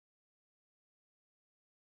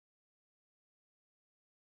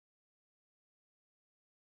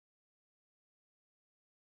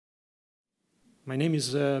My name is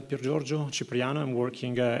Pier Giorgio Cipriano. I'm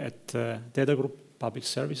working at Data Group Public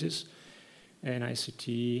Services, an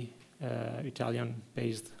ICT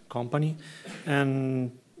Italian-based company.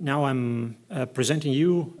 And now I'm presenting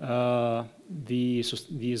you the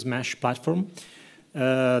SMASH platform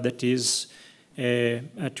that is a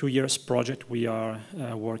 2 years project we are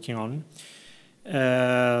working on.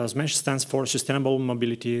 SMASH stands for Sustainable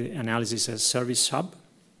Mobility Analysis as Service Hub.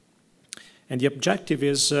 And the objective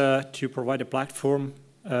is to provide a platform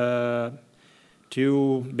to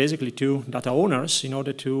data owners in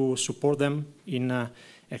order to support them in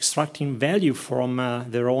extracting value from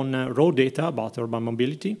their own raw data about urban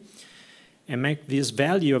mobility and make this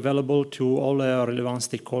value available to all relevant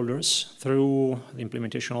stakeholders through the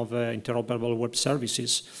implementation of interoperable web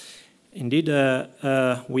services. Indeed,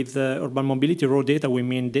 with urban mobility raw data, we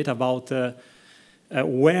mean data about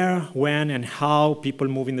where, when, and how people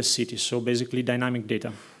move in the city, so basically dynamic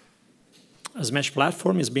data. A SMASH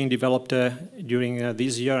platform is being developed during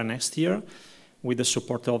this year and next year with the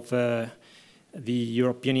support of the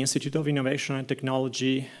European Institute of Innovation and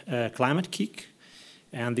Technology, Climate Kick,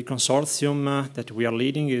 and the consortium that we are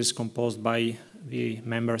leading is composed by the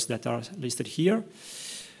members that are listed here.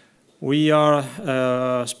 We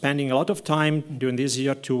are spending a lot of time during this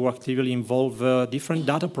year to actively involve different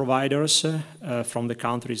data providers from the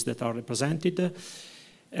countries that are represented,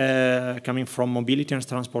 coming from mobility and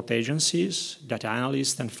transport agencies, data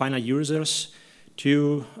analysts, and final users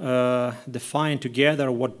to define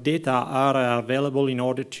together what data are available in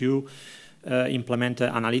order to implement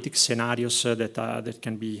analytic scenarios that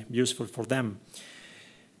can be useful for them.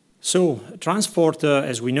 So transport,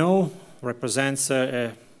 as we know, represents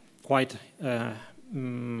quite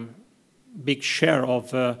big share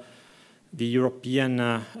of the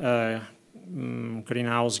European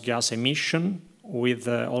greenhouse gas emission, with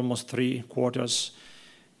almost 3/4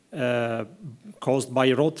 caused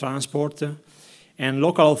by road transport. And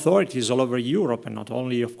local authorities all over Europe, and not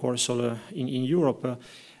only, of course, in Europe,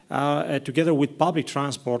 together with public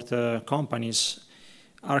transport companies,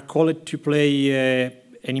 are called to play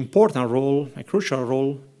an important role, a crucial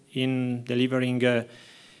role, in delivering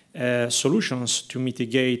solutions to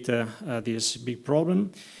mitigate this big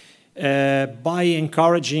problem by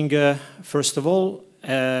encouraging, first of all,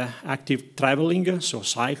 active traveling, so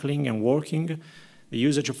cycling and walking, the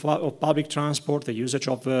usage of public transport, the usage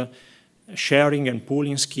of sharing and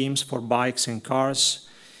pooling schemes for bikes and cars.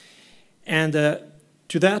 And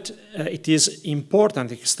to that, it is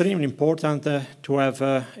important, extremely important, to have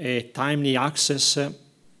a timely access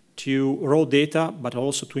to raw data, but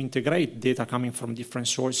also to integrate data coming from different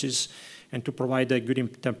sources and to provide a good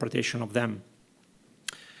interpretation of them.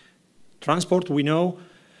 Transport, we know,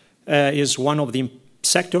 is one of the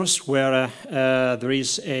sectors where there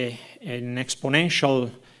is an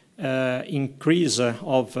exponential increase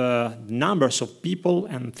of numbers of people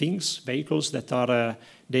and things, vehicles that are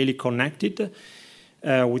daily connected,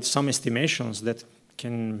 with some estimations that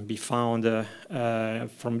can be found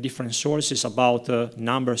from different sources about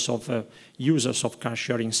numbers of users of car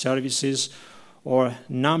sharing services or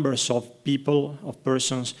numbers of people, of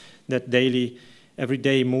persons that every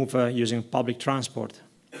day move using public transport.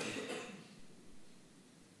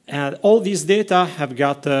 And all these data have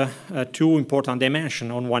got two important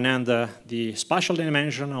dimensions. On one hand, the spatial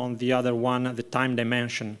dimension, on the other one, the time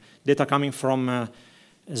dimension. Data coming from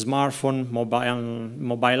smartphone,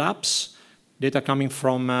 mobile apps, data coming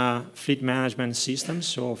from fleet management systems,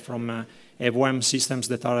 so from FOM systems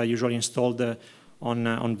that are usually installed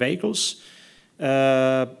on vehicles,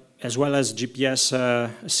 as well as GPS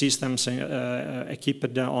systems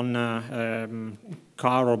equipped on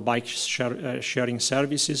car or bike sharing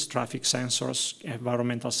services, traffic sensors,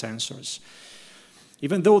 environmental sensors.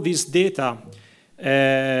 Even though these data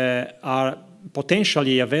are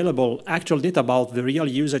potentially available, actual data about the real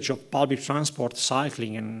usage of public transport,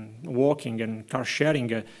 cycling and walking and car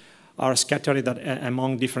sharing are scattered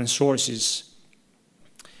among different sources.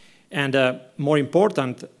 And more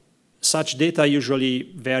important, such data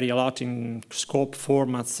usually vary a lot in scope,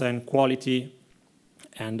 formats, and quality,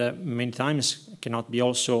 and many times cannot be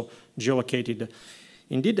also geolocated.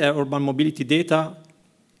 Indeed, urban mobility data,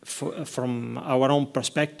 from our own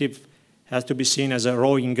perspective, has to be seen as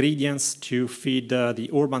raw ingredients to feed the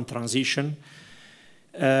urban transition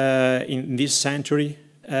in this century,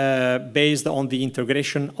 based on the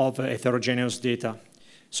integration of heterogeneous data.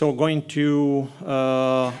 So going to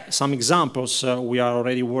some examples we are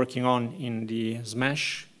already working on in the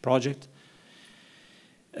SMASH project.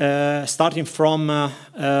 Starting from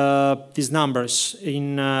these numbers,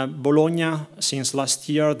 in Bologna, since last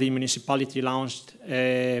year, the municipality launched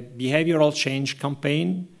a behavioral change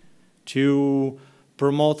campaign to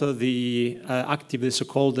promote the the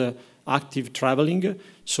so-called active traveling,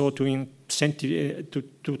 so to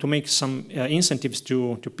make some incentives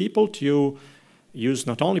to people to use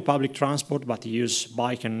not only public transport but use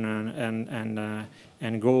bike and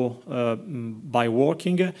go by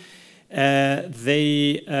walking.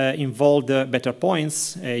 They involved Better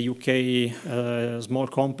Points, a UK small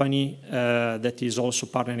company that is also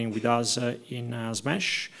partnering with us in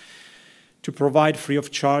Smash, to provide free of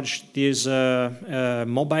charge this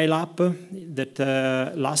mobile app that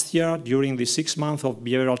last year, during the 6 months of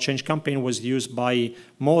behavioral change campaign, was used by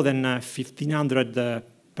more than 1,500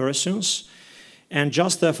 persons. And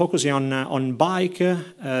just focusing on bike,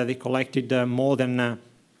 they collected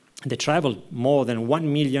they traveled more than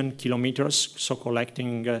 1 million kilometers, so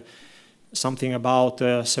collecting something about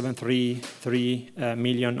 733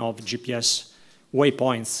 million of GPS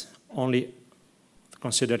waypoints, only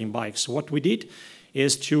considering bikes. What we did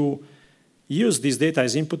is to use this data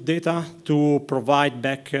as input data to provide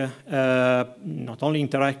back not only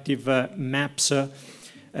interactive maps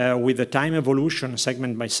with the time evolution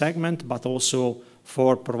segment by segment, but also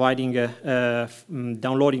for providing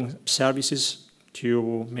downloading services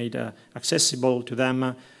to make accessible to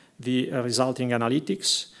them the resulting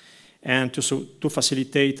analytics, and to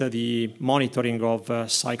facilitate the monitoring of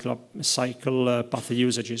cycle path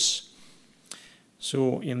usages.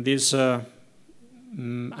 So in this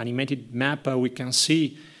animated map, we can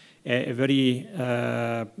see a very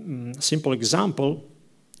simple example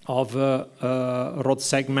of road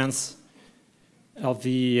segments of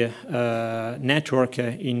the network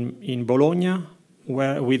in Bologna,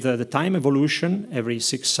 where with the time evolution every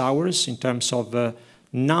 6 hours in terms of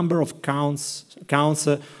number of counts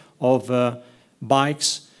of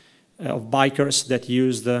bikers that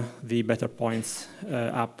use the Better Points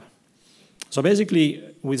app. So basically,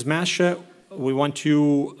 with Smash, we want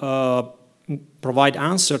to provide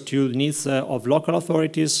answer to the needs of local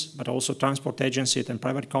authorities, but also transport agencies and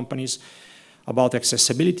private companies about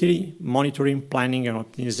accessibility, monitoring, planning, and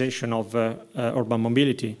optimization of urban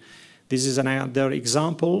mobility. This is another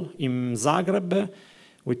example. In Zagreb,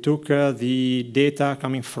 we took the data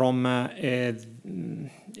coming from a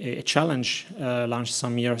challenge launched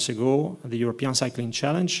some years ago, the European Cycling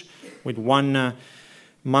Challenge, with 1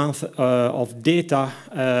 month of data,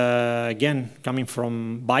 again, coming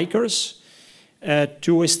from bikers,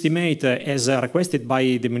 to estimate, as requested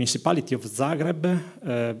by the municipality of Zagreb,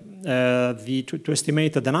 to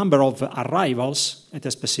estimate the number of arrivals at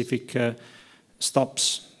a specific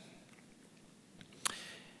stops.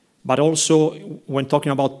 But also, when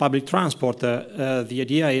talking about public transport, the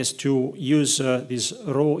idea is to use these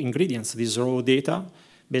raw ingredients, these raw data,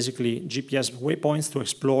 basically GPS waypoints, to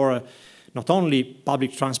explore not only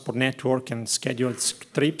public transport network and scheduled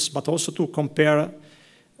trips, but also to compare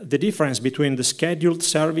the difference between the scheduled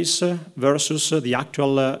service versus the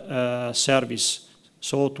actual service.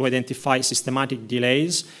 So to identify systematic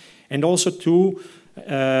delays, and also to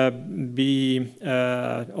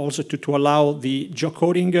allow the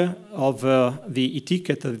geocoding of the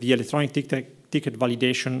e-ticket, the electronic ticket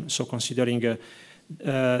validation. So considering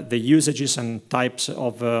the usages and types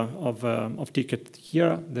of ticket.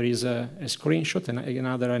 Here there is a screenshot and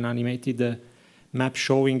another animated map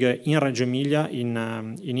showing in Reggio Emilia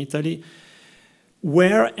in Italy,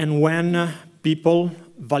 where and when people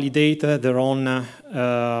validate their own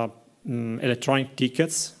electronic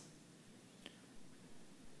tickets.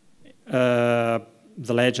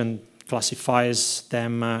 The legend classifies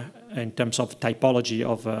them in terms of typology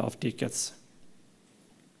of tickets.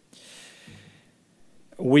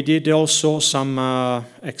 We did also some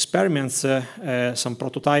experiments, some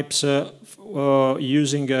prototypes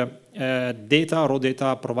using raw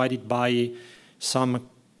data provided by some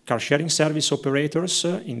car sharing service operators,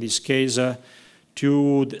 in this case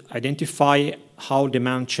to identify how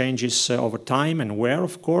demand changes over time and where,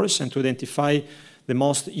 of course, and to identify the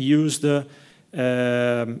most used roads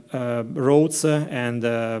and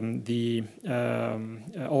the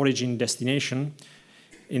origin destination.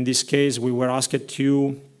 In this case, we were asked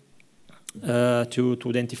to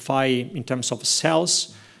identify, in terms of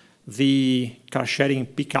cells, the car sharing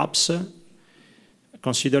pickups,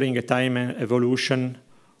 considering a time evolution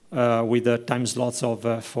with the time slots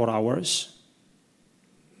of 4 hours.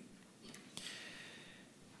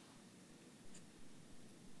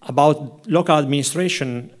 About local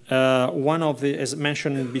administration, as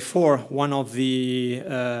mentioned before, one of the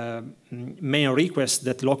main requests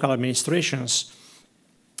that local administrations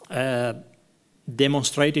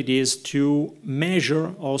demonstrated is to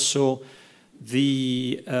measure also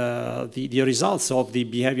the results of the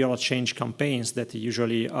behavioral change campaigns that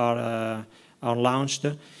usually are launched.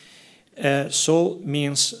 This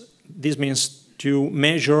means to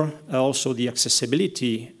measure also the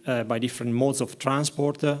accessibility by different modes of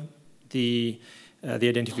transport, the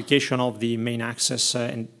identification of the main access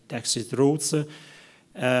and exit routes,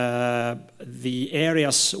 the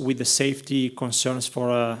areas with the safety concerns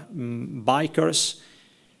for bikers,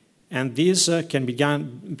 and this can be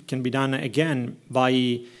done again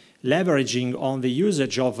by leveraging on the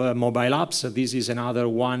usage of mobile apps. This is another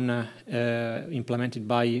one implemented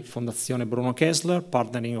by Fondazione Bruno Kessler,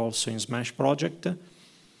 partnering also in SMASH project,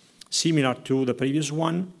 similar to the previous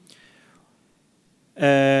one,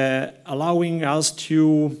 allowing us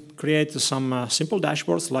to create some simple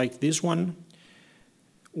dashboards like this one,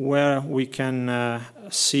 where we can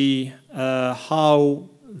see how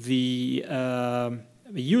the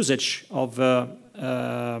usage of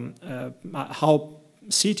how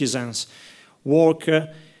citizens work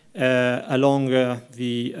along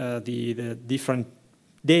the different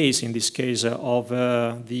days, in this case, of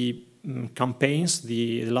the campaigns.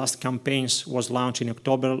 The last campaigns was launched in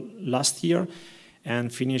October last year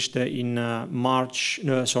and finished in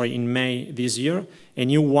in May this year. A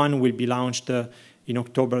new one will be launched in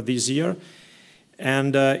October this year.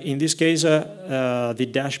 And in this case, the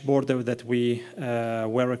dashboard that we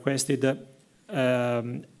were requested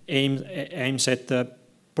aims at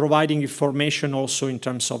providing information also in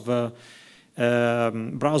terms of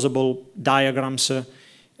browsable diagrams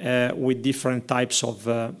with different types of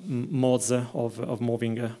modes of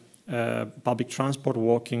moving public transport,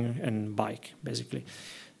 walking, and bike, basically.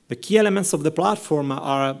 The key elements of the platform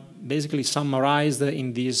are basically summarized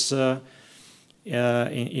in this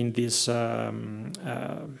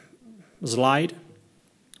slide.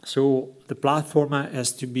 So the platform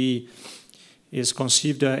is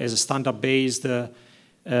conceived as a standard-based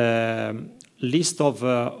list of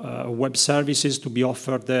web services to be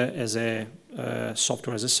offered as a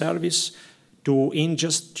software as a service, to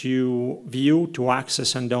ingest, to view, to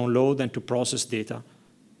access and download, and to process data.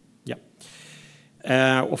 Yeah.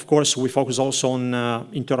 Of course, we focus also on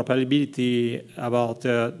interoperability about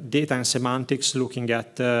data and semantics, looking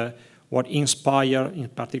at what Inspire, in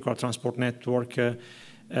particular Transport Network,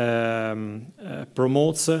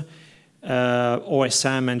 promotes.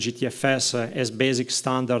 OSM and GTFS as basic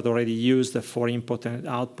standard already used for input and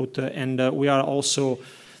output. And we are also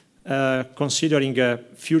considering a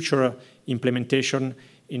future implementation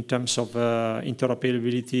in terms of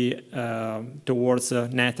interoperability towards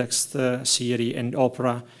NetText, Siri, and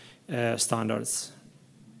Opera standards.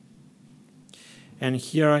 And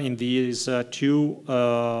here in these two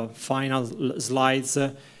final slides,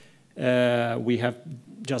 we have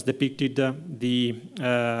just depicted the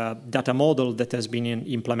data model that has been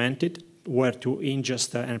implemented, where to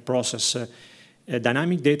ingest and process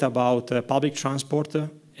dynamic data about public transport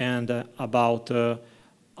and about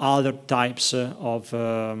other types of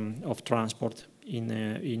transport in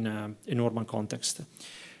an urban context.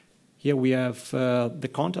 Here we have the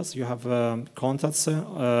contacts. You have contacts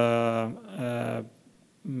and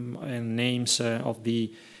names of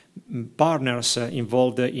the partners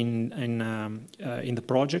involved in the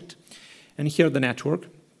project. And here the network,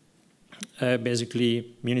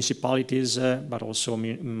 basically municipalities, but also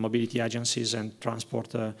mobility agencies and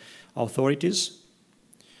transport authorities.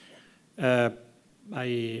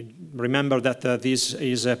 I remember that this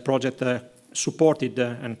is a project supported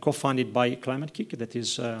and co-funded by Climate Kick, that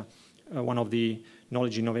is one of the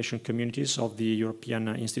knowledge innovation communities of the European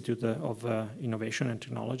Institute of Innovation and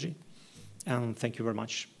Technology. And thank you very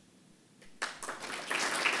much.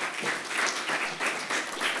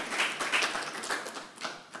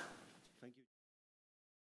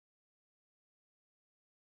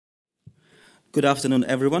 Good afternoon,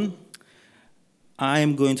 everyone. I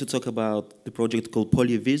am going to talk about the project called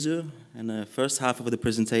PoliVisu. In the first half of the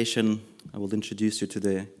presentation, I will introduce you to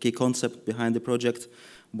the key concept behind the project,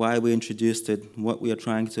 why we introduced it, what we are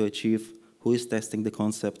trying to achieve, who is testing the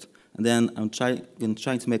concept, and then I'm trying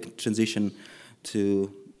to make a transition to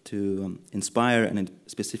Inspire, and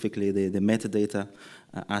specifically the metadata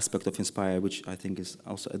aspect of Inspire, which I think is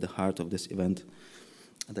also at the heart of this event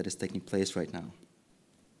that is taking place right now.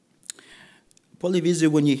 PoliVisu,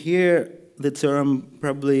 when you hear the term,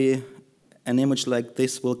 probably an image like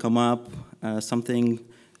this will come up, something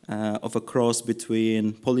of a cross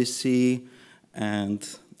between policy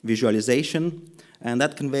and visualization, and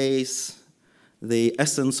that conveys the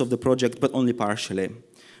essence of the project, but only partially.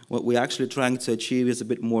 What we're actually trying to achieve is a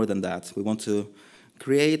bit more than that. We want to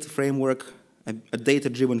create a framework, a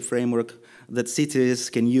data-driven framework that cities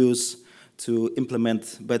can use to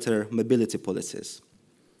implement better mobility policies.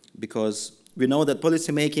 Because we know that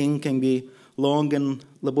policy making can be long and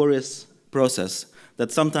laborious process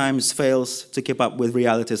that sometimes fails to keep up with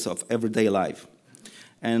realities of everyday life.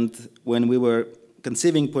 And when we were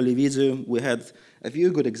conceiving PoliVisu, we had a few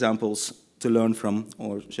good examples to learn from,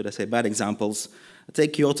 or should I say bad examples.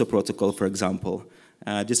 Take Kyoto Protocol, for example.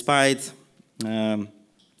 Despite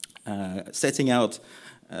setting out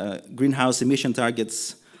greenhouse emission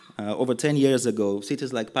targets over 10 years ago,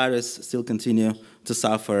 cities like Paris still continue to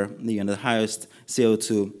suffer the highest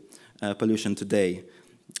CO2 pollution today.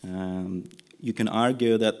 You can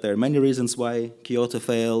argue that there are many reasons why Kyoto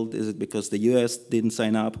failed. Is it because the US didn't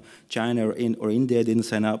sign up, China or India didn't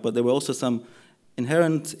sign up? But there were also some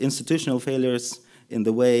inherent institutional failures in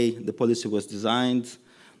the way the policy was designed.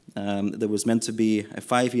 There was meant to be a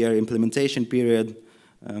 5-year implementation period,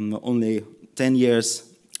 only 10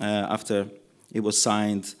 years after it was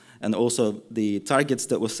signed. And also the targets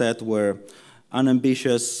that were set were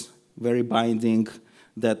unambitious, very binding,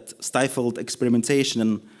 that stifled experimentation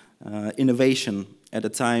and innovation at a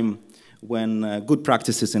time when good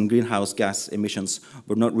practices in greenhouse gas emissions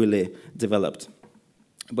were not really developed.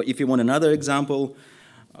 But if you want another example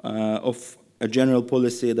of a general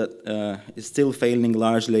policy that is still failing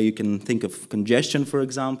largely, you can think of congestion, for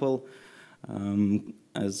example.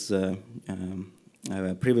 As a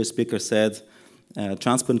previous speaker said,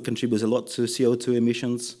 transport contributes a lot to CO2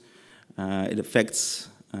 emissions. It affects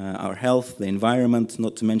our health, the environment,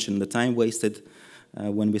 not to mention the time wasted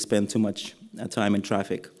when we spend too much time in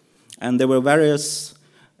traffic. And there were various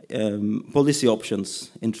policy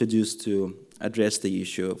options introduced to address the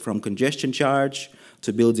issue, from congestion charge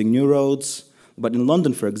to building new roads. But in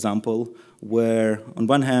London, for example, where on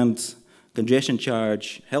one hand congestion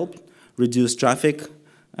charge helped reduce traffic,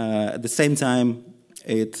 at the same time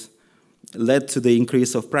it led to the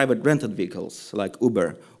increase of private rented vehicles like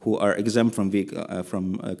Uber, who are exempt from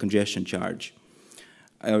congestion charge.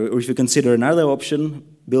 Or if you consider another option,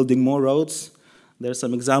 building more roads, there are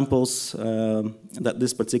some examples that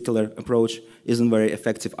this particular approach isn't very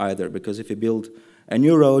effective either, because if you build a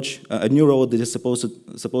new road that is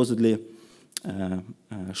supposedly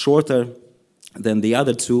shorter than the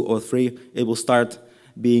other 2 or 3, it will start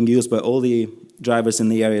being used by all the drivers in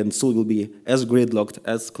the area and still will be as gridlocked,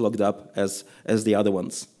 as clogged up as the other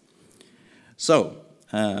ones. So,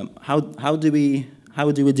 how do we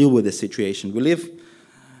deal with this situation? We live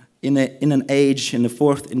in an age, in the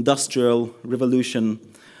 4th industrial revolution,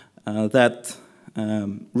 that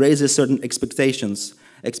raises certain expectations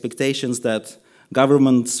that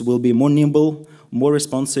governments will be more nimble, more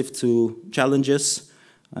responsive to challenges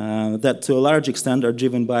that to a large extent are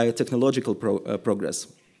driven by technological progress.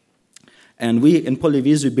 And we in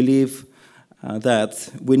PoliVisu believe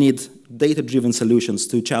that we need data-driven solutions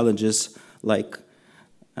to challenges like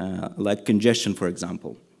congestion, for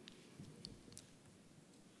example.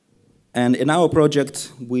 And in our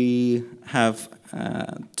project, we have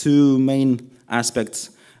 2 main aspects.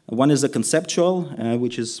 One is the conceptual,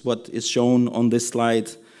 which is what is shown on this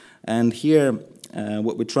slide. And here,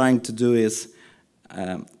 what we're trying to do is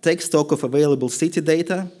take stock of available city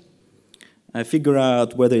data, figure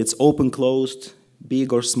out whether it's open, closed,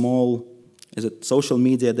 big or small, is it social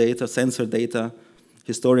media data, sensor data,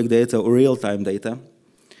 historic data, or real-time data.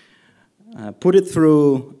 Put it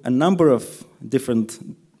through a number of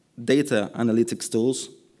different data analytics tools,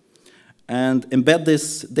 and embed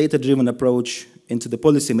this data-driven approach into the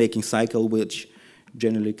policy-making cycle, which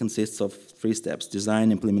generally consists of 3 steps: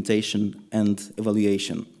 design, implementation, and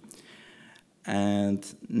evaluation. And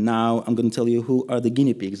now I'm going to tell you who are the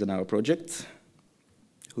guinea pigs in our project.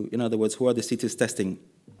 In other words, who are the cities testing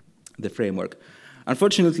the framework.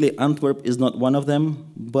 Unfortunately, Antwerp is not one of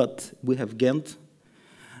them, but we have Ghent,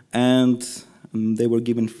 and they were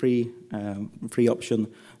given free option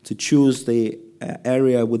to choose the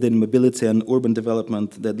area within mobility and urban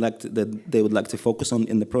development that they would like to focus on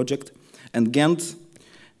in the project. And Ghent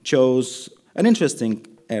chose an interesting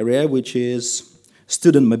area, which is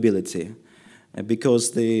student mobility,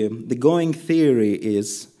 because the going theory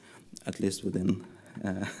is, at least within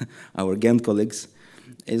our Ghent colleagues,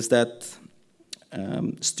 is that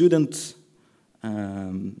student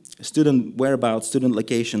whereabouts, student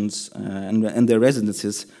locations, and their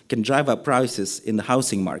residences can drive up prices in the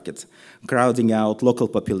housing market, crowding out local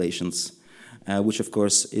populations, which of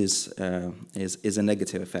course is a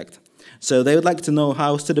negative effect. So they would like to know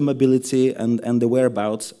how student mobility and the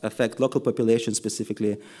whereabouts affect local populations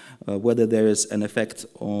specifically, whether there is an effect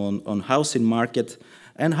on housing market,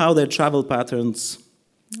 and how their travel patterns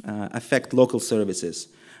affect local services.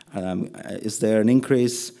 Is there an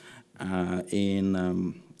increase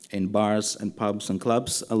in bars and pubs and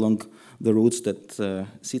clubs along the routes that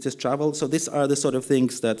cities travel? So these are the sort of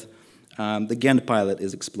things that the Ghent pilot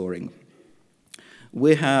is exploring.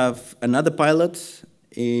 We have another pilot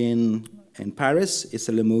in Paris.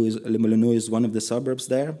 Issy-les-Moulineaux is one of the suburbs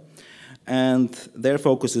there. And their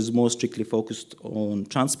focus is more strictly focused on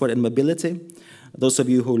transport and mobility. Those of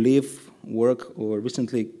you who live, work, or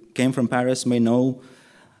recently came from Paris may know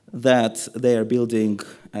that they are building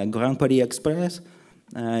Grand Paris Express.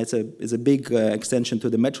 It's a big extension to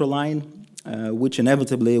the metro line, which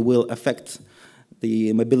inevitably will affect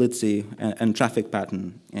the mobility and traffic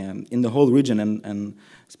pattern in the whole region and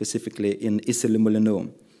specifically in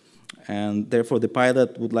Issy-les-Moulineaux. And therefore, the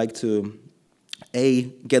pilot would like to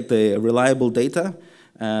get the reliable data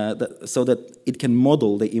so that it can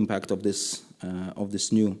model the impact of this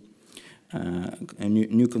new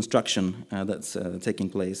construction that's taking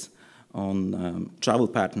place on travel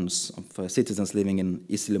patterns of citizens living in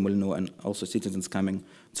Issy-les-Moulineaux and also citizens coming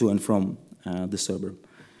to and from the suburb.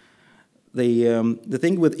 The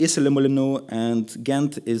thing with Issy-les-Moulineaux and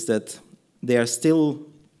Ghent is that they are still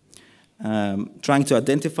trying to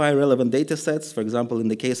identify relevant data sets. For example, in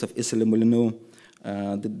the case of Issy-les-Moulineaux,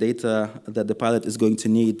 the data that the pilot is going to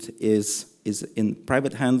need is in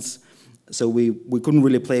private hands, so we couldn't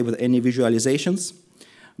really play with any visualizations.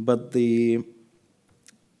 But the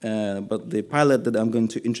pilot that I'm going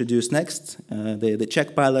to introduce next, the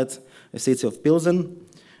Czech pilot, the city of Pilsen,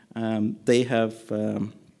 they have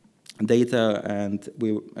data, and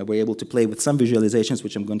we were able to play with some visualizations,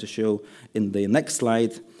 which I'm going to show in the next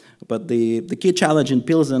slide. But the key challenge in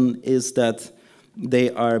Pilsen is that they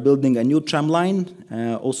are building a new tram line,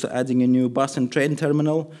 also adding a new bus and train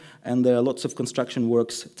terminal, and there are lots of construction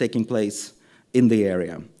works taking place in the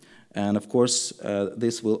area. And of course,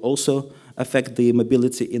 this will also affect the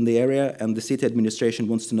mobility in the area, and the city administration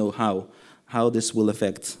wants to know how this will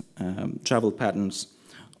affect travel patterns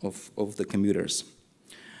of the commuters.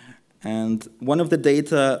 And one of the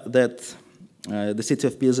data that the city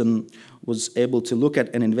of Pilsen was able to look at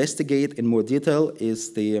and investigate in more detail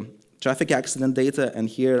is the traffic accident data. And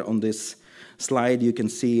here on this slide, you can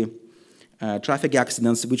see traffic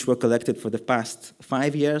accidents which were collected for the past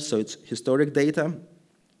 5 years, so it's historic data.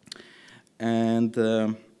 And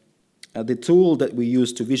the tool that we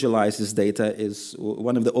use to visualize this data is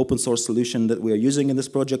one of the open source solutions that we are using in this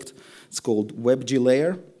project. It's called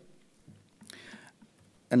WebGLayer.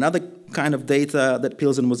 Another kind of data that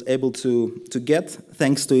Pilsen was able to get,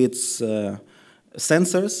 thanks to its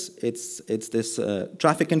sensors, it's this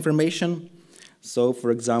traffic information. So, for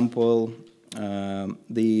example,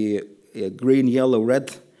 the green, yellow,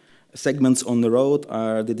 red segments on the road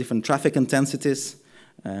are the different traffic intensities,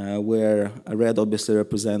 where a red obviously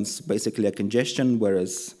represents basically a congestion,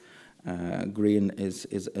 whereas green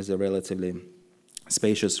is a relatively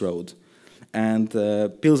spacious road. And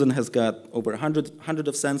Pilsen has got over 100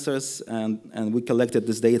 of sensors, and we collected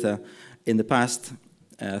this data in the past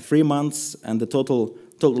 3 months, and the total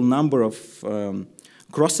number of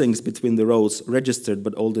crossings between the roads registered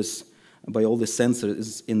by all this sensors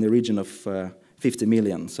is in the region of 50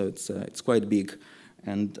 million. So it's quite big,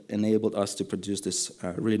 and enabled us to produce this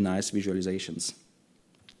really nice visualizations.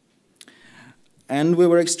 And we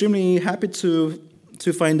were extremely happy to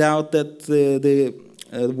find out that the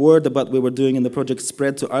word about what we were doing in the project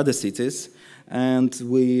spread to other cities, and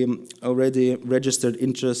we already registered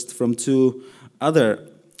interest from 2 other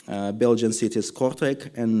Belgian cities, Kortrijk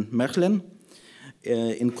and Mechelen.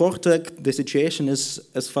 In Kortrijk, the situation is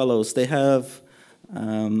as follows. They have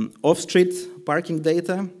off-street parking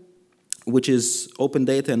data, which is open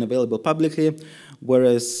data and available publicly,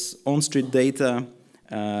 whereas on-street data,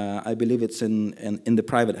 I believe it's in the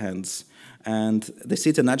private hands. And the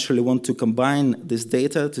city naturally want to combine this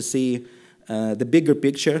data to see the bigger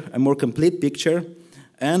picture, a more complete picture.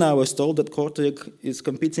 And I was told that Kortrijk is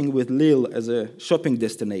competing with Lille as a shopping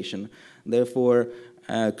destination. Therefore,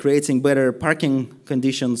 creating better parking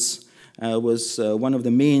conditions was one of the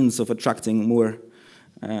means of attracting more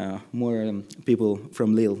people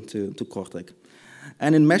from Lille to Kortrijk.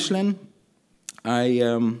 And in Mechelen,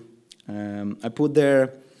 I put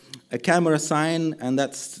there a camera sign, and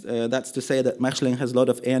that's to say that Mechelen has a lot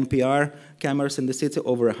of ANPR cameras in the city,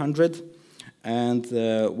 over 100. And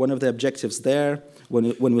one of the objectives there,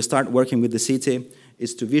 when we start working with the city,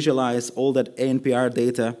 is to visualize all that ANPR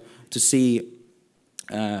data to see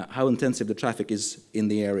how intensive the traffic is in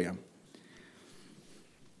the area.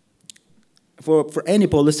 For any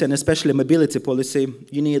policy, and especially mobility policy,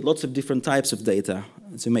 you need lots of different types of data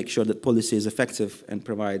to make sure that policy is effective and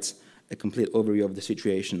provides a complete overview of the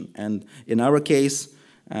situation. And in our case,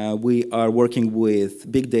 we are working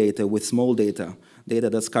with big data, with small data, data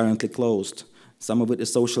that's currently closed, Some of it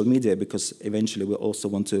is social media, because eventually we also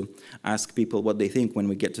want to ask people what they think when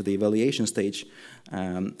we get to the evaluation stage,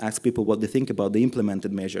 ask people what they think about the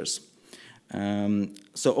implemented measures.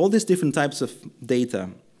 So all these different types of data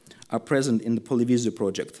are present in the PoliVisu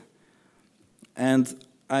project. And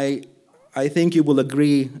I think you will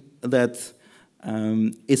agree that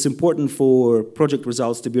it's important for project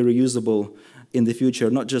results to be reusable in the future,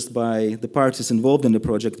 not just by the parties involved in the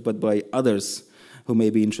project, but by others who may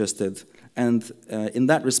be interested. And in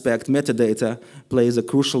that respect, metadata plays a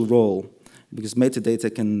crucial role, because metadata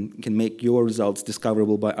can make your results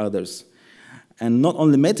discoverable by others. And not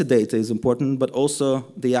only metadata is important, but also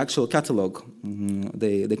the actual catalog.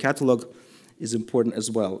 The catalog is important as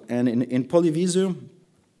well. And in PoliVisu,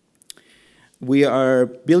 we are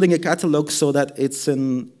building a catalog so that it's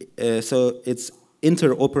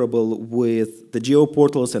interoperable with the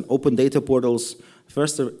geoportals and open data portals,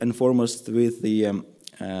 first and foremost with the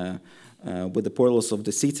portals of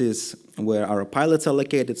the cities where our pilots are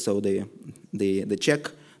located, so the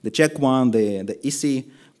Czech one, the EC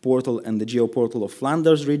portal, and the geoportal of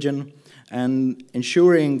Flanders region, and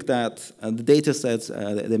ensuring that the data sets,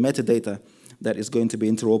 the metadata that is going to be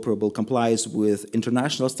interoperable complies with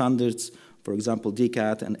international standards, for example,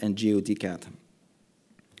 DCAT and GeoDCAT.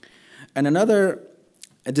 And another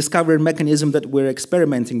discovery mechanism that we're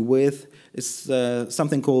experimenting with is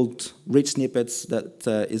something called rich snippets that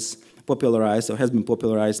is popularized or has been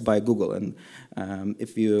popularized by Google. And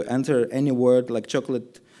if you enter any word like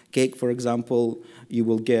chocolate cake, for example, you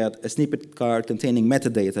will get a snippet card containing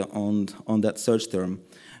metadata on that search term.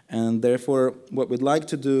 And therefore, what we'd like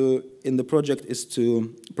to do in the project is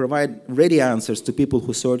to provide ready answers to people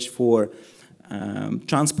who search for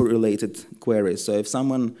transport-related queries. So if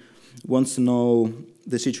someone wants to know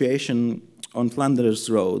the situation on Flanders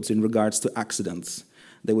roads in regards to accidents,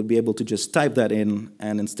 they would be able to just type that in,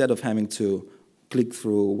 and instead of having to click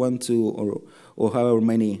through 1, 2, or however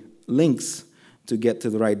many links to get to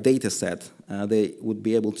the right data set, they would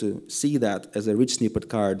be able to see that as a rich snippet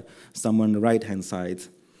card somewhere on the right-hand side.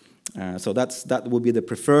 So that would be the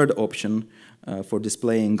preferred option for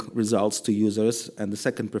displaying results to users, and the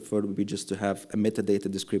second preferred would be just to have a metadata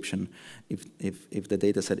description if the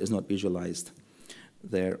data set is not visualized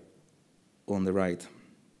there on the right.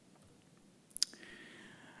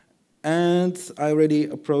 And I already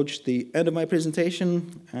approached the end of my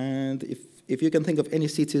presentation, and if you can think of any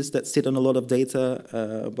cities that sit on a lot of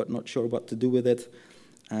data but not sure what to do with it,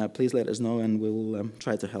 please let us know, and we'll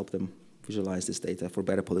try to help them visualize this data for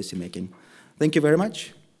better policy making. Thank you very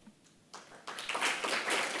much.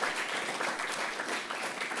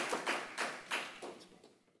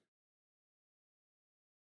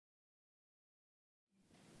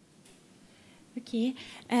 Okay,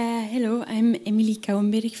 hello, I'm Emilie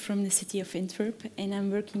Kouwenberg from the city of Antwerp, and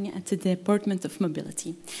I'm working at the Department of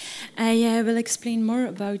Mobility. I will explain more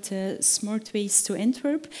about Smart Ways to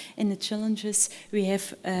Antwerp and the challenges we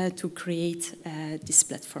have to create this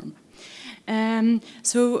platform.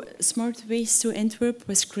 So Smart Ways to Antwerp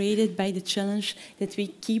was created by the challenge that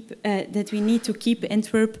we need to keep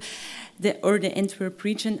Antwerp the Antwerp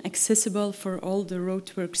region accessible for all the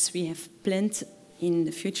roadworks we have planned in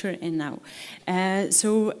the future and now.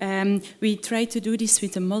 So we try to do this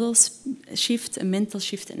with a model shift, a mental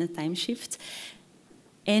shift, and a time shift.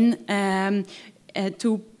 And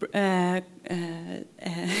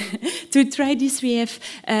to try this, we have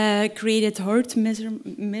created hard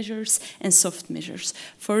measures and soft measures.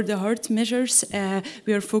 For the hard measures,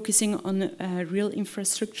 we are focusing on real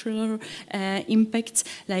infrastructural impact,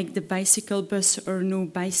 like the bicycle bus or new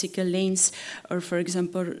bicycle lanes, or for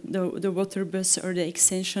example, the water bus or the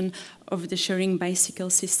extension of the sharing bicycle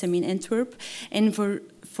system in Antwerp. And for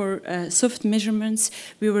soft measurements,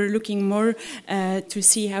 we were looking more to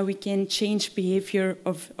see how we can change behavior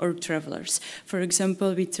of our travelers. For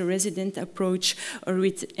example, with the resident approach or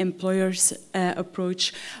with employers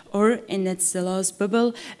approach, or, and that's the last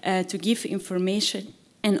bubble, to give information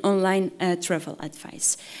and online travel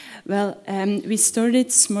advice. Well, we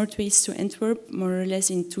started Smart Ways to Antwerp more or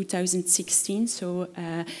less in 2016, so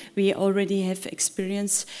we already have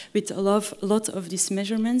experience with a lot of these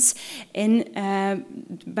measurements, and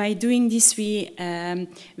by doing this we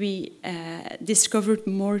discovered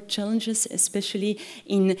more challenges, especially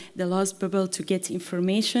in the last bubble, to get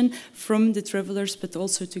information from the travelers, but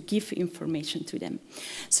also to give information to them.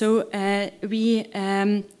 So we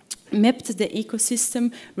mapped the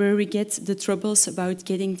ecosystem where we get the troubles about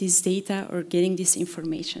getting this data or getting this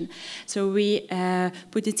information. So we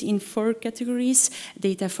put it in 4 categories: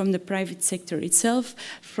 data from the private sector itself,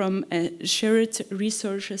 from shared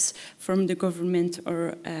resources from the government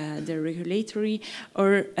or the regulatory,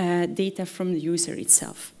 or data from the user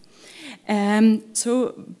itself.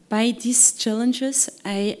 So by these challenges,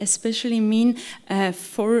 I especially mean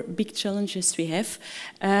 4 big challenges we have.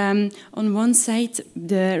 On one side,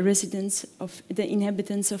 the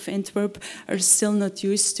inhabitants of Antwerp are still not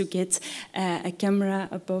used to get a camera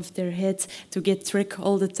above their head, to get tracked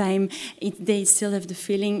all the time. They still have the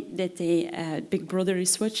feeling that Big Brother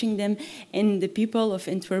is watching them, and the people of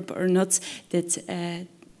Antwerp are not that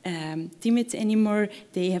timid anymore.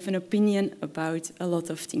 They have an opinion about a lot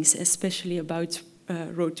of things, especially about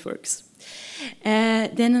roadworks.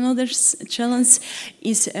 Then another challenge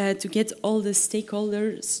is to get all the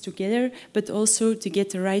stakeholders together, but also to get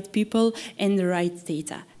the right people and the right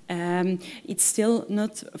data. It's still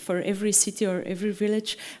not for every city or every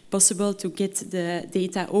village possible to get the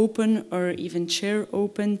data open or even share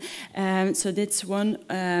open. So that's one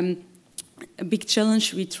a big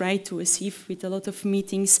challenge we try to achieve with a lot of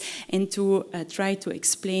meetings, and to try to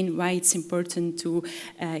explain why it's important to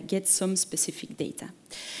get some specific data.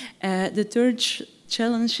 The third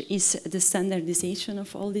challenge is the standardization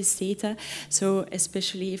of all this data. So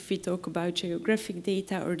especially if we talk about geographic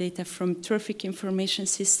data or data from traffic information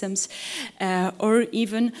systems, or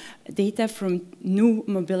even data from new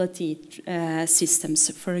mobility systems.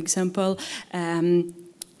 For example,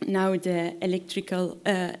 now the electric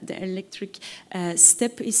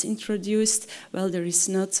step is introduced. Well, there is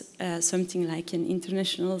not something like an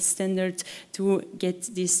international standard to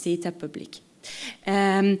get this data public.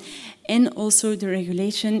 And also the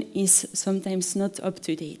regulation is sometimes not up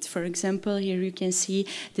to date. For example, here you can see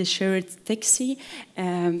the shared taxi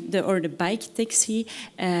or the bike taxi.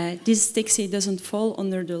 This taxi doesn't fall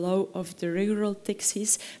under the law of the regular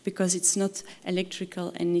taxis because it's not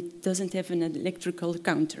electrical and it doesn't have an electrical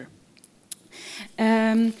counter.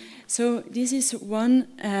 So this is one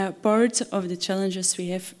part of the challenges we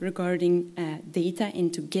have regarding data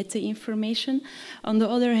and to get the information. On the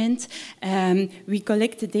other hand, we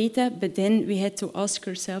collect the data, but then we had to ask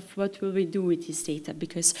ourselves, what will we do with this data?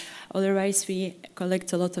 Because otherwise we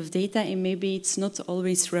collect a lot of data and maybe it's not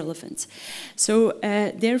always relevant. So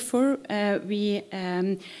therefore, we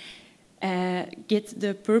get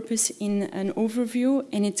the purpose in an overview,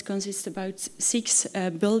 and it consists about 6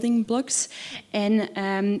 building blocks, and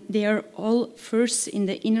they are all first in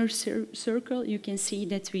the inner circle. You can see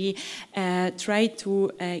that we try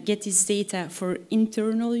to get this data for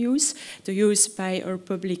internal use, to use by our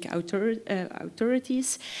public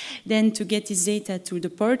authorities, then to get this data to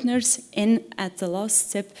the partners, and at the last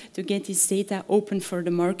step to get this data open for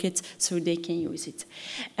the market so they can use it.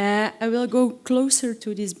 I will go closer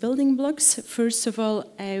to these building blocks. First of all,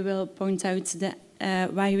 I will point out the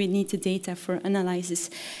why we need the data for analysis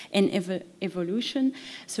and evolution.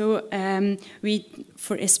 So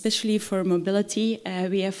especially for mobility,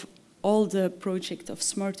 we have all the project of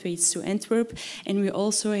smart ways to Antwerp, and we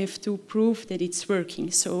also have to prove that it's working.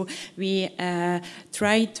 So we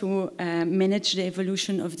try to manage the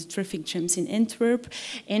evolution of the traffic jams in Antwerp,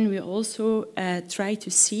 and we also try to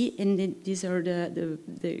see, and these are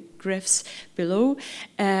the graphs below,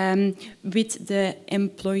 with the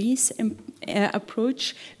employees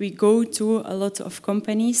approach, we go to a lot of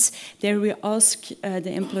companies. There we ask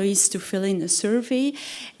the employees to fill in a survey.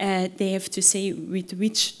 They have to say with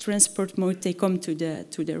which transport mode they come to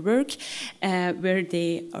their work, where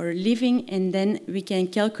they are living, and then we can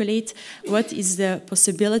calculate what is the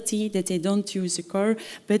possibility that they don't use a car,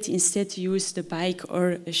 but instead use the bike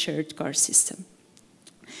or a shared car system.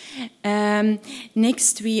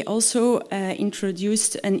 Next, we also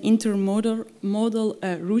introduced an intermodal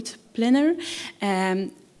route planner.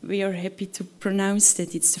 We are happy to pronounce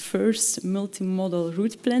that it's the first multimodal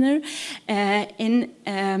route planner.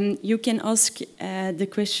 And you can ask the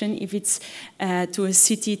question if it's to a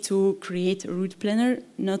city to create a route planner.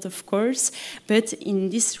 Not of course, but in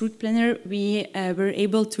this route planner we were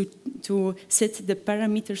able to set the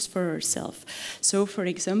parameters for ourselves. So for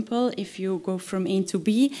example, if you go from A to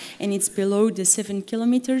B and it's below the 7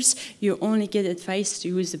 kilometers, you only get advice to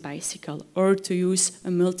use a bicycle or to use a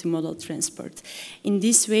multimodal transport. In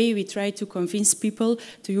this way, we try to convince people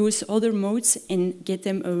to use other modes and get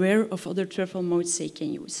them aware of other travel modes they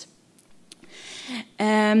can use.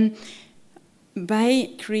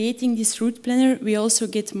 By creating this route planner, we also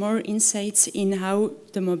get more insights in how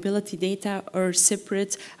the mobility data are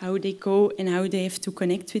separate, how they go and how they have to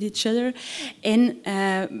connect with each other. And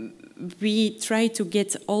we try to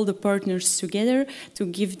get all the partners together to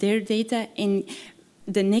give their data, and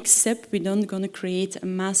the next step, we're not going to create a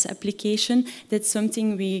mass application. That's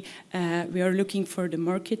something we are looking for the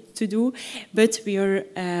market to do, but we are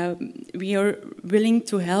willing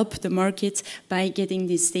to help the market by getting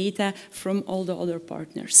this data from all the other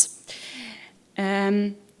partners.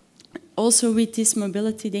 Also, with this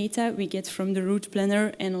mobility data we get from the route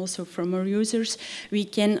planner and also from our users, we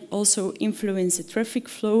can also influence the traffic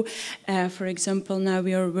flow. For example, now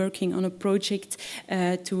we are working on a project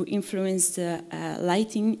to influence the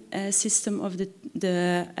lighting system of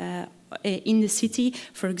in the city,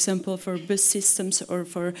 for example, for bus systems or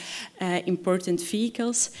for important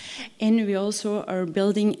vehicles. And we also are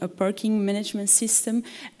building a parking management system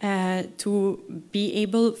to be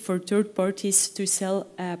able for third parties to sell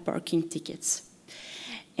parking tickets.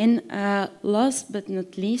 And last but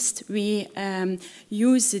not least, we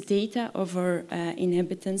use the data of our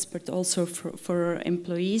inhabitants, but also for our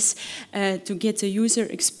employees, to get the user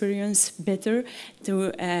experience better,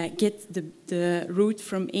 to get the route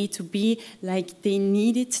from A to B like they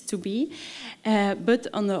need it to be. But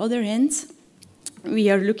on the other hand,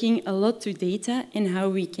 we are looking a lot to data and how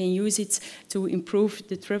we can use it to improve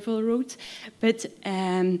the travel route, but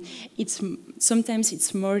sometimes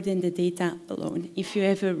it's more than the data alone. If you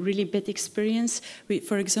have a really bad experience,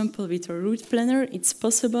 for example, with a route planner, it's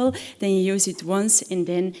possible, then you use it once and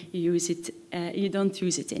then you use it, you don't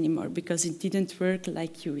use it anymore because it didn't work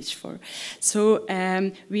like you wish for. So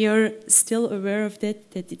we are still aware of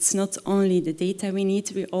that it's not only the data we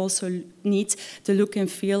need, we also need the look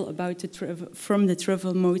and feel about the from the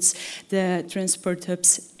travel modes, the transport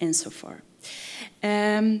hubs, and so forth.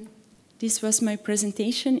 This was my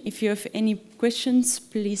presentation. If you have any questions,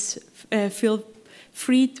 please feel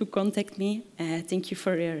free to contact me. Thank you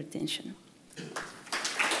for your attention.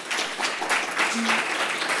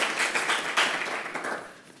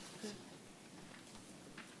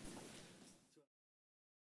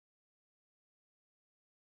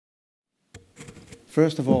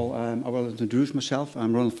 First of all, I will introduce myself.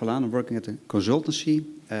 I'm Ronald Verlaan. I'm working at a consultancy.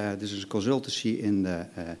 This is a consultancy in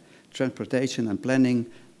transportation and planning,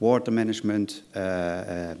 water management,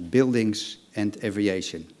 buildings, and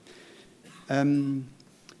aviation. In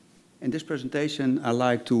this presentation, I'd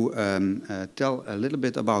like to tell a little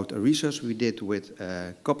bit about a research we did with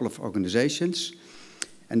a couple of organizations.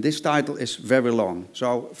 And this title is very long.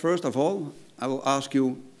 So first of all, I will ask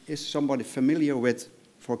you, is somebody familiar with,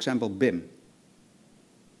 for example, BIM?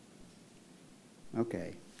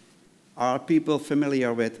 Okay. Are people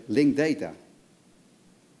familiar with linked data?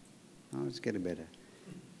 Oh, it's getting better.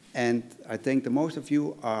 And I think the most of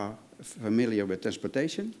you are familiar with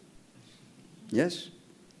transportation. Yes?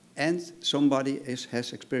 And somebody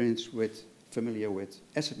has experience familiar with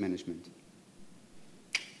asset management.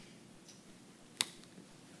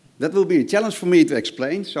 That will be a challenge for me to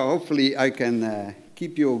explain, so hopefully I can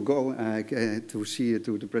keep you going to see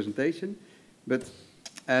to the presentation. But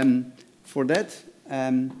for that,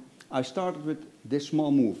 I started with this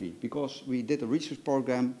small movie because we did a research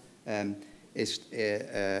program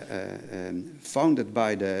founded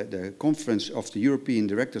by the Conference of the European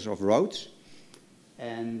Directors of Roads.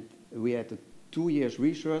 And we had a 2 years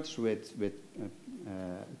research with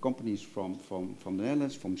companies from the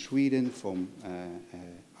Netherlands, from Sweden, from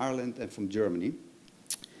Ireland, and from Germany.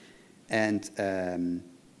 And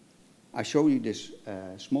I show you this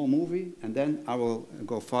small movie, and then I will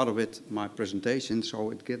go further with my presentation,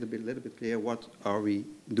 so it gets a little bit clear what are we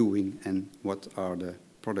doing and what are the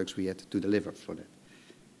products we had to deliver for that.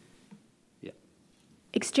 Yeah.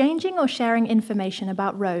 Exchanging or sharing information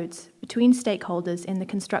about roads between stakeholders in the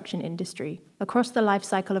construction industry across the life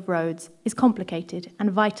cycle of roads is complicated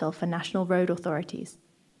and vital for national road authorities.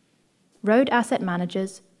 Road asset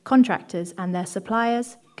managers, contractors and their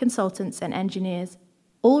suppliers, consultants and engineers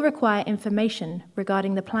all require information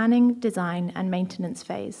regarding the planning, design and maintenance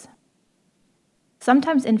phase.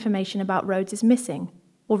 Sometimes information about roads is missing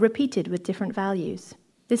or repeated with different values.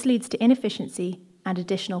 This leads to inefficiency and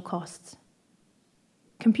additional costs.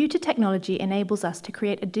 Computer technology enables us to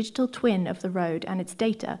create a digital twin of the road and its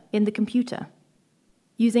data in the computer.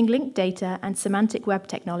 Using linked data and semantic web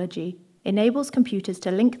technology enables computers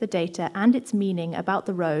to link the data and its meaning about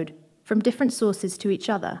the road from different sources to each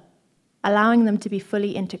other, allowing them to be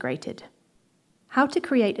fully integrated. How to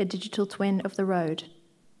create a digital twin of the road?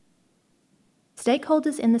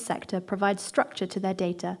 Stakeholders in the sector provide structure to their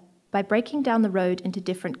data by breaking down the road into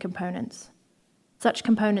different components. Such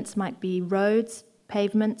components might be roads,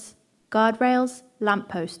 pavements, guardrails,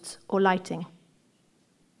 lampposts, or lighting.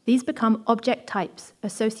 These become object types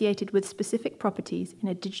associated with specific properties in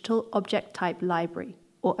a digital object type library.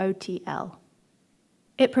 or OTL.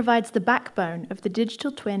 It provides the backbone of the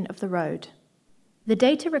digital twin of the road. The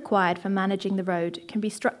data required for managing the road can be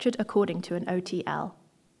structured according to an OTL.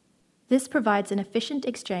 This provides an efficient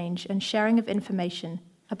exchange and sharing of information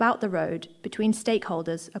about the road between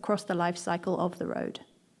stakeholders across the life cycle of the road.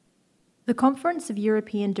 The Conference of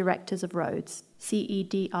European Directors of Roads,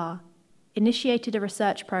 CEDR, initiated a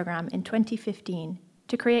research program in 2015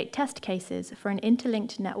 to create test cases for an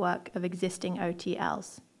interlinked network of existing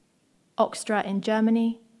OTLs. Oxtra in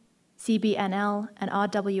Germany, CBNL and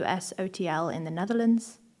RWS OTL in the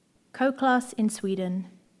Netherlands, CoClass in Sweden,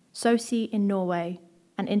 SOCI in Norway,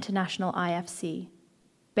 and International IFC,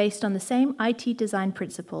 based on the same IT design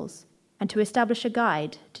principles, and to establish a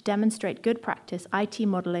guide to demonstrate good practice IT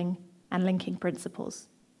modeling and linking principles.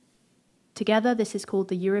 Together, this is called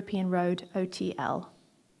the European Road OTL.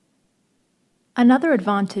 Another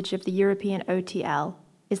advantage of the European OTL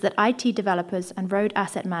is that IT developers and road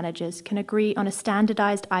asset managers can agree on a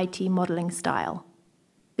standardized IT modeling style.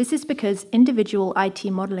 This is because individual IT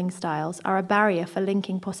modeling styles are a barrier for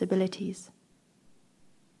linking possibilities.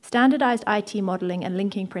 Standardized IT modeling and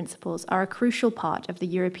linking principles are a crucial part of the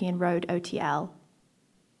European Road OTL.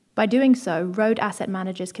 By doing so, road asset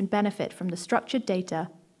managers can benefit from the structured data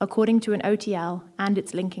according to an OTL and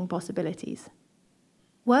its linking possibilities.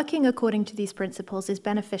 Working according to these principles is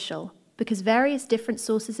beneficial because various different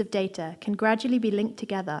sources of data can gradually be linked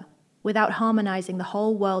together without harmonizing the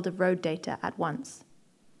whole world of road data at once.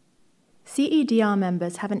 CEDR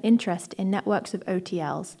members have an interest in networks of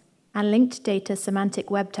OTLs and linked data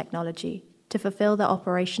semantic web technology to fulfill their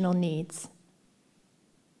operational needs.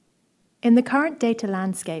 In the current data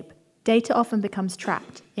landscape, data often becomes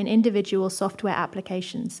trapped in individual software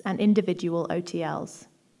applications and individual OTLs.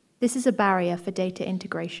 This is a barrier for data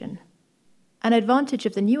integration. An advantage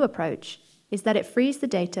of the new approach is that it frees the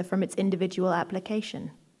data from its individual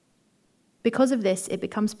application. Because of this, it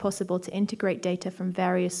becomes possible to integrate data from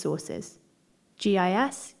various sources: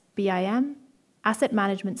 GIS, BIM, asset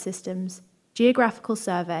management systems, geographical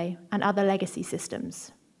survey, and other legacy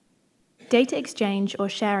systems. Data exchange or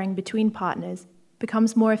sharing between partners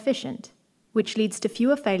becomes more efficient, which leads to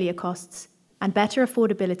fewer failure costs and better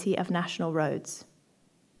affordability of national roads.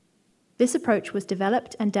 This approach was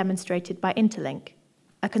developed and demonstrated by Interlink,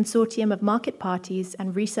 a consortium of market parties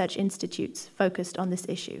and research institutes focused on this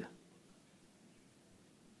issue.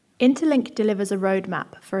 Interlink delivers a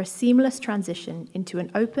roadmap for a seamless transition into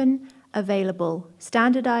an open, available,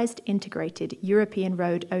 standardized, integrated European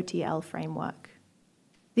road OTL framework.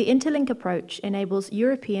 The Interlink approach enables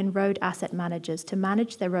European road asset managers to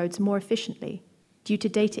manage their roads more efficiently due to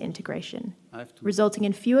data integration, resulting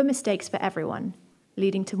in fewer mistakes for everyone,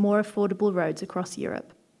 leading to more affordable roads across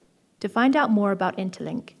Europe. To find out more about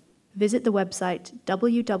Interlink, visit the website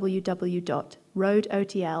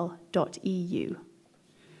www.roadotl.eu.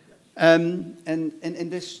 And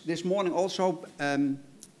this morning also,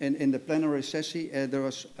 in the plenary session, there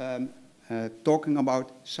was talking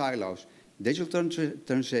about silos, digital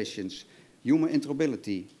transitions, human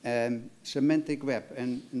interoperability, semantic web,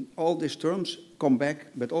 and all these terms come back,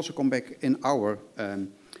 but also come back in our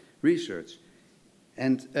research.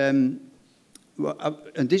 And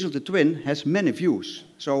a digital twin has many views.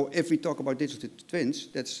 So if we talk about digital twins,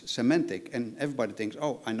 that's semantic, and everybody thinks,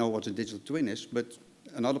 oh, I know what a digital twin is, but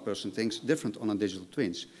another person thinks different on a digital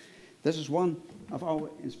twins. This is one of our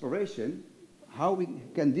inspiration, how we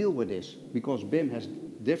can deal with this, because BIM has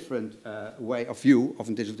different way of view of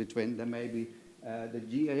a digital twin than maybe the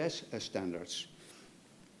GIS standards.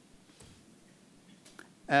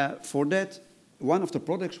 For that, one of the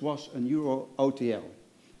products was a Euro OTL.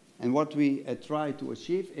 And what we try to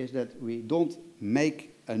achieve is that we don't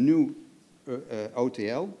make a new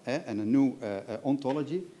OTL and a new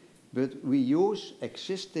ontology, but we use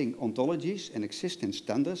existing ontologies and existing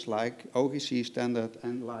standards like OGC standard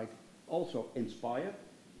and like also Inspire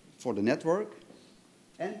for the network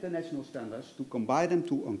and the national standards to combine them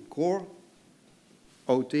to a core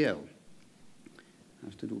OTL. I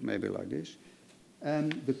have to do maybe like this.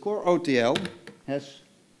 The core OTL has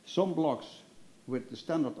some blocks with the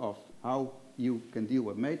standard of how you can deal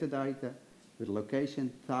with metadata, with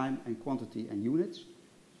location, time, and quantity and units.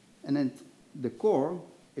 And then the core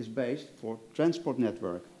is based for transport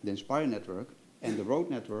network, the Inspire network, and the road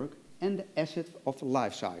network, and the asset of the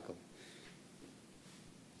life cycle.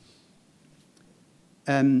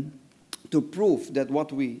 To prove that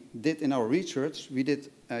what we did in our research, we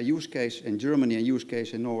did a use case in Germany, a use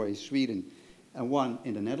case in Norway, Sweden, and one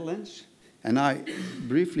in the Netherlands. And I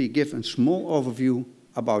briefly give a small overview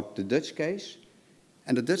about the Dutch case.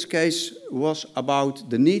 And the Dutch case was about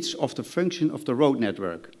the needs of the function of the road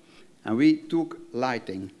network. And we took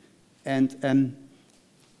lighting. And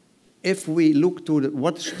if we look to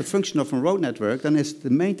what's the function of a road network, then it's the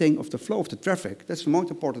maintaining of the flow of the traffic. That's the most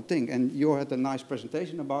important thing. And you had a nice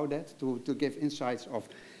presentation about that to give insights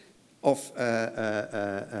of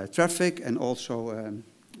traffic, and also,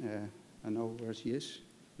 I know where she is,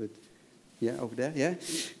 but yeah, over there, yeah.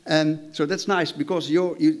 So that's nice, because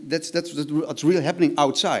that's what's really happening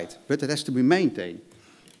outside, but it has to be maintained.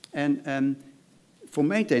 And for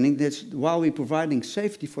maintaining this, while we're providing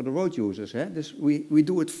safety for the road users, we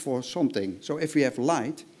do it for something. So if we have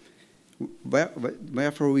light,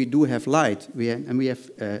 wherever we do have light, we have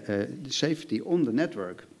safety on the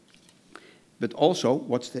network, but also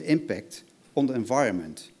what's the impact on the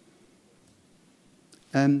environment.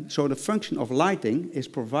 So the function of lighting is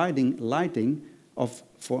providing lighting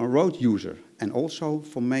for a road user and also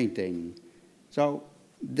for maintaining. So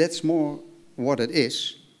that's more what it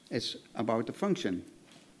is. It's about the function.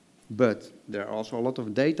 But there are also a lot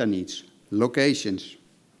of data needs, locations,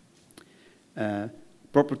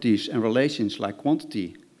 properties and relations like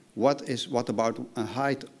quantity. What about a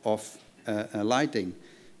height of lighting?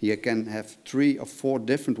 You can have 3 or 4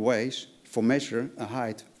 different ways for measure a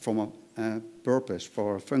height from a purpose,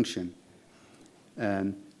 for a function.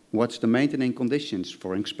 What's the maintenance conditions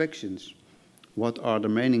for inspections? What are the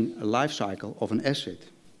remaining life cycle of an asset?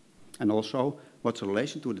 And also, what's the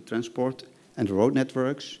relation to the transport and the road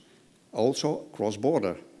networks, also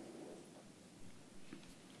cross-border?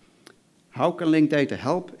 How can linked data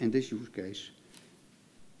help in this use case?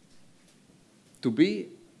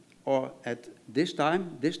 At this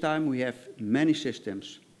time we have many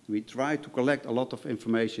systems. We try to collect a lot of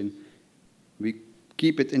information. We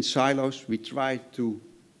keep it in silos. We try to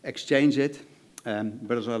exchange it, but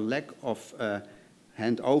there's a lack of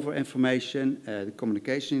handover information. The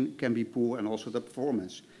communication can be poor, and also the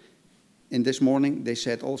performance. In this morning, they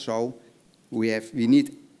said also we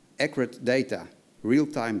need accurate data,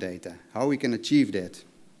 real-time data. How we can achieve that?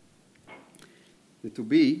 The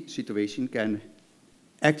to-be situation can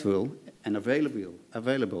actual and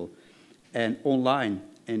available, and online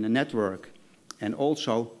in a network, and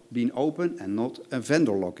also being open and not a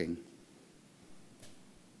vendor locking.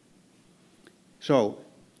 So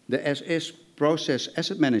the SS process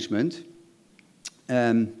asset management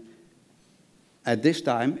at this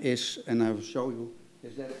time is, and I will show you,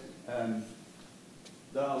 is that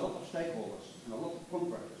there are a lot of stakeholders and a lot of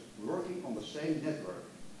contractors working on the same network,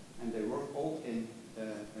 and they work all in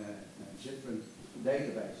different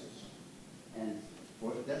databases. And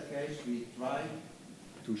for that case, we try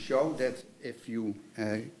to show that if you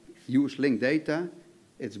use linked data,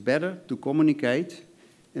 it's better to communicate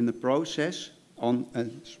in the process on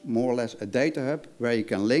more or less a data hub where you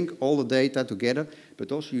can link all the data together,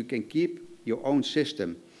 but also you can keep your own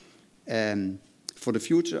system. And for the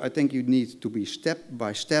future, I think you need to be step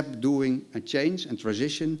by step doing a change and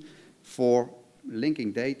transition for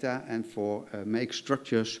linking data and for make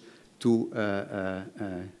structures to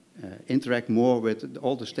interact more with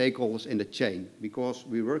all the stakeholders in the chain, because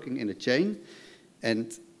we're working in the chain,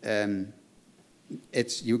 and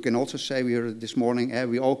you can also say we heard this morning,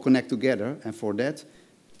 we all connect together, and for that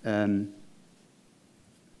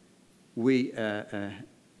we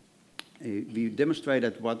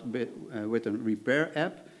demonstrated with a repair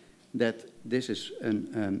app that this is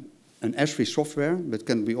an S3 software, but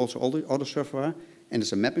can be also other software, and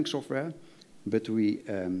it's a mapping software. But we,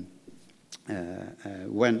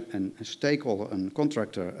 when a stakeholder and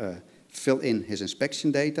contractor fill in his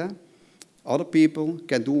inspection data, other people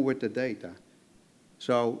can do with the data.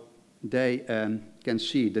 So they can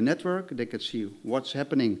see the network, they can see what's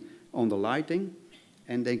happening on the lighting,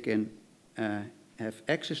 and they can have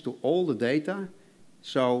access to all the data,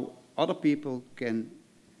 so other people can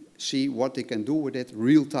see what they can do with it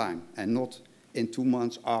real time, and not in 2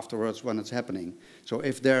 months afterwards when it's happening. So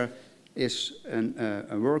if there is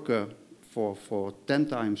a worker for 10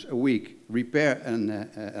 times a week repair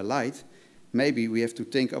a light, maybe we have to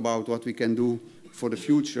think about what we can do for the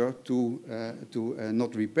future to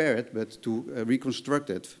not repair it, but to reconstruct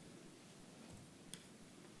it.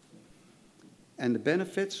 And the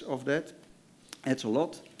benefits of that, it's a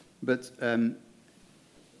lot, but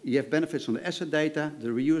you have benefits on the asset data, the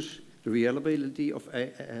reuse, the reliability of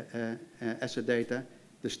asset data,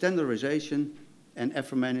 the standardization and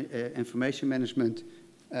information management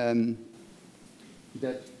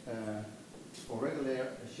that for regular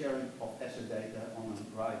sharing of asset data on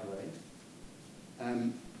a right way.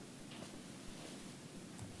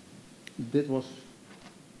 That was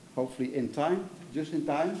hopefully in time, just in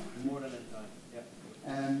time. More than in time, yeah.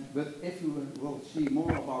 But if you will see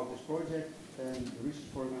more about this project and the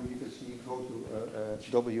research program, you can see go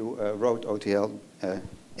to w.roadotl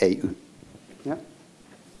EU. Yeah.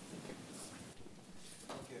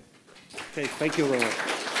 Okay, thank you very much.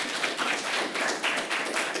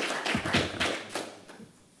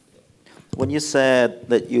 When you said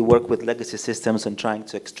that you work with legacy systems and trying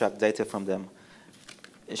to extract data from them,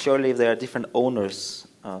 surely if there are different owners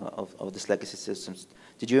of these legacy systems,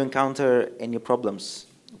 did you encounter any problems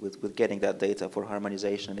with getting that data for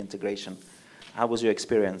harmonization and integration? How was your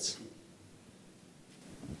experience?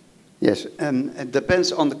 Yes, it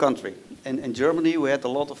depends on the country. In Germany, we had a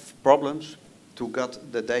lot of problems to get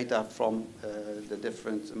the data from the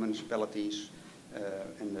different municipalities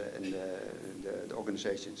and the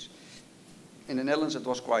organizations. In the Netherlands, it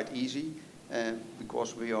was quite easy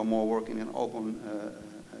because we are more working in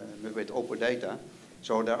with open data.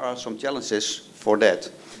 So there are some challenges for that.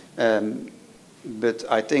 But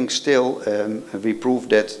I think still we prove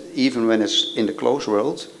that even when it's in the closed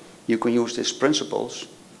world, you can use these principles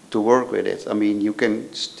to work with it. I mean, you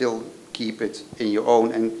can still keep it in your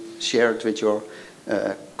own and share it with your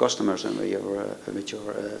customers and with your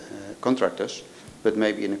contractors, but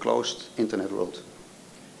maybe in a closed internet world.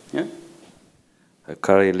 Yeah?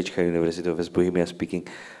 Karel Lichka, University of West Bohemia speaking.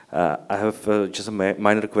 I have just a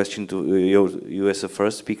minor question to you as a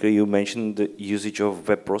first speaker. You mentioned the usage of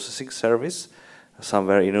web processing service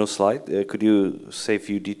somewhere in your slide. Could you say a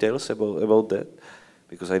few details about that?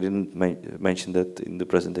 Because I didn't mention that in the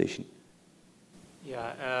presentation.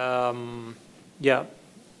 Yeah, yeah.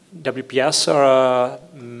 WPS are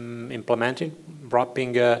implementing,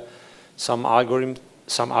 wrapping some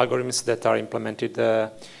algorithms that are implemented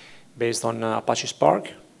based on Apache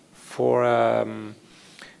Spark for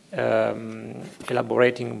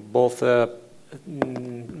elaborating both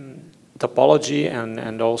topology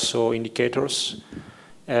and also indicators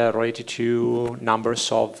related to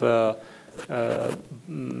numbers of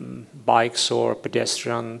bikes or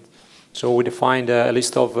pedestrians. So we defined a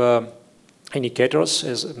list of indicators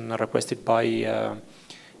as requested by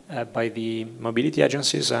the mobility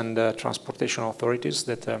agencies and transportation authorities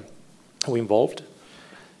that were involved.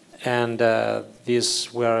 And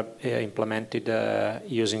these were implemented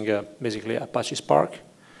using basically Apache Spark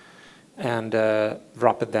and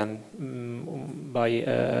wrapped then by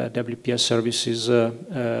WPS services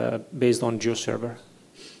based on GeoServer.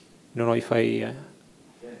 I don't know if I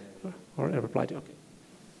replied. Okay.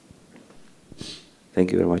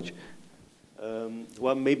 Thank you very much.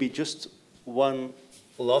 Well, maybe just one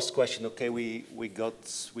last question. Okay, we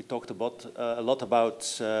talked about a lot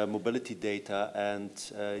about mobility data, and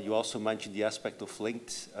you also mentioned the aspect of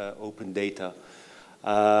linked open data,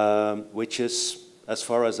 which is, as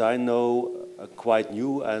far as I know, quite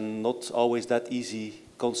new and not always that easy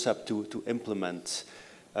concept to implement.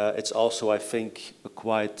 It's also, I think,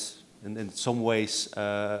 quite, in some ways,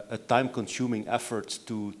 a time-consuming effort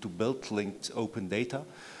to build linked open data.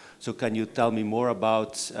 So can you tell me more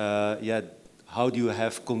about, how do you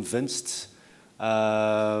have convinced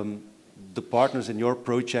the partners in your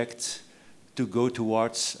project to go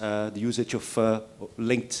towards the usage of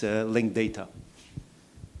linked data?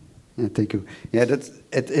 Yeah, thank you. Yeah,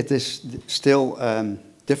 it is still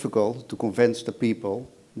difficult to convince the people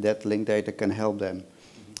that linked data can help them.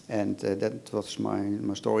 And that was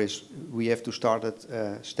my story. Is we have to start it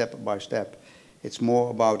step by step. It's more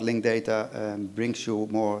about linked data brings you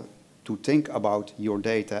more to think about your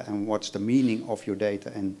data and what's the meaning of your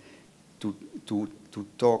data and to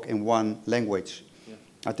talk in one language. Yeah.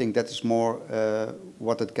 I think that is more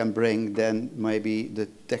what it can bring than maybe the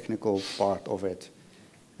technical part of it.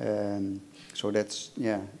 So that's,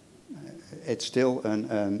 yeah, it's still,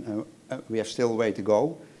 we have still a way to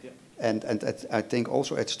go. Yeah. And I think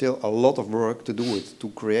also it's still a lot of work to do it, to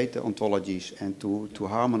create the ontologies and to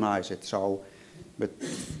harmonize it. So, but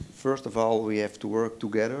first of all, we have to work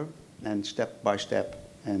together and step by step.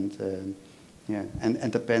 And yeah,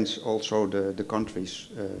 and depends also the countries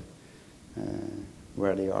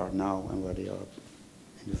where they are now and where they are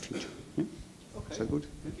in the future. Yeah? Okay. Is that good?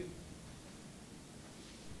 Thank you.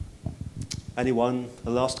 Anyone, a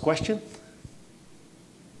last question?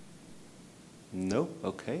 No?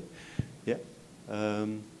 Okay. Yeah.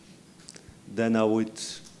 Then I would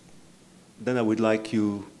like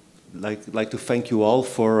to thank you all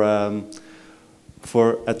for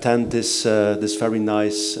attend this very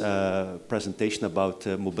nice presentation about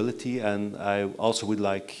mobility, and I also would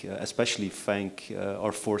like especially thank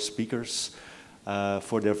our 4 speakers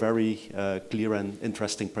for their very clear and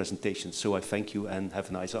interesting presentations. So I thank you and have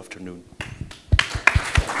a nice afternoon.